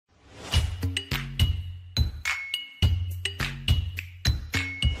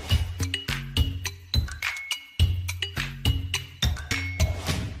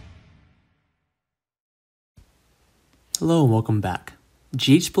Hello and welcome back.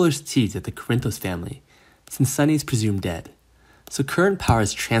 GH Buller's teased at the Corinthos family, since Sonny is presumed dead, so current power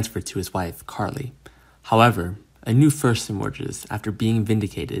is transferred to his wife, Carly. However, a new first emerges after being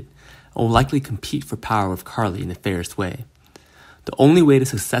vindicated and will likely compete for power with Carly in the fairest way. The only way to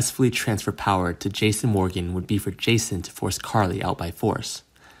successfully transfer power to Jason Morgan would be for Jason to force Carly out by force.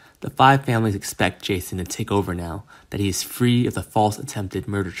 The five families expect Jason to take over now that he is free of the false attempted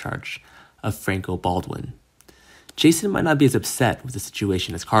murder charge of Franco Baldwin. Jason might not be as upset with the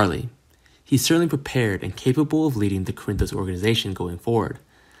situation as Carly. He's certainly prepared and capable of leading the Corinthos organization going forward,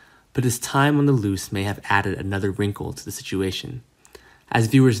 but his time on the loose may have added another wrinkle to the situation. As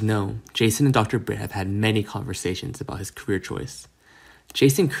viewers know, Jason and Dr. Britt have had many conversations about his career choice.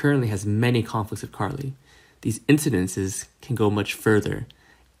 Jason currently has many conflicts with Carly. These incidences can go much further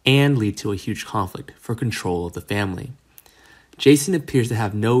and lead to a huge conflict for control of the family. Jason appears to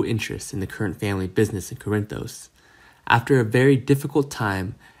have no interest in the current family business in Corinthos. After a very difficult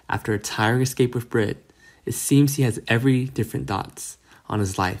time, after a tiring escape with Britt, it seems he has every different thoughts on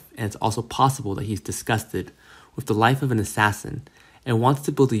his life, and it's also possible that he's disgusted with the life of an assassin and wants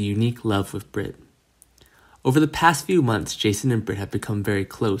to build a unique love with Britt. Over the past few months, Jason and Britt have become very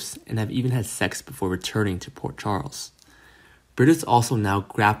close and have even had sex before returning to Port Charles. Britt is also now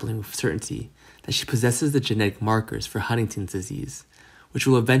grappling with certainty that she possesses the genetic markers for Huntington's disease, which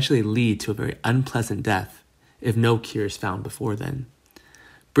will eventually lead to a very unpleasant death if no cure is found before then.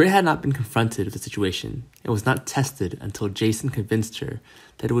 Britt had not been confronted with the situation and was not tested until Jason convinced her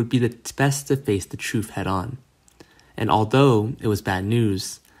that it would be the best to face the truth head on. And although it was bad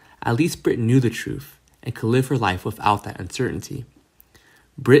news, at least Britt knew the truth and could live her life without that uncertainty.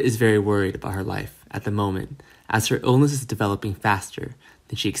 Britt is very worried about her life at the moment as her illness is developing faster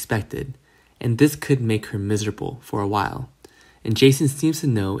than she expected, and this could make her miserable for a while. And Jason seems to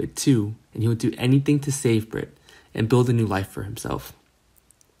know it too, and he will do anything to save Britt and build a new life for himself.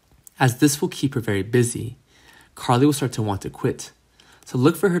 As this will keep her very busy, Carly will start to want to quit, so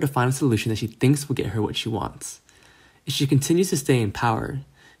look for her to find a solution that she thinks will get her what she wants. If she continues to stay in power,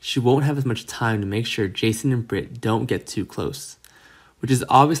 she won't have as much time to make sure Jason and Britt don't get too close, which is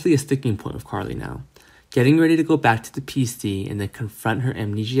obviously a sticking point with Carly now, getting ready to go back to the PC and then confront her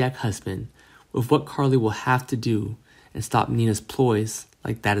amnesiac husband with what Carly will have to do and stop Nina's ploys.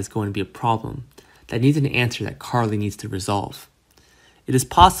 Like that is going to be a problem that needs an answer that Carly needs to resolve. It is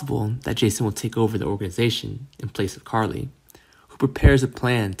possible that Jason will take over the organization in place of Carly, who prepares a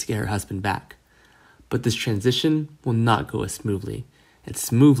plan to get her husband back. But this transition will not go as smoothly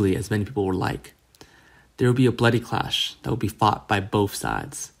as many people would like. There will be a bloody clash that will be fought by both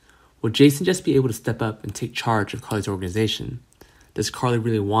sides. Will Jason just be able to step up and take charge of Carly's organization? Does Carly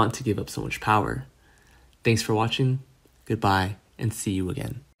really want to give up so much power? Thanks for watching. Goodbye, and see you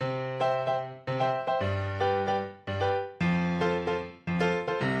again.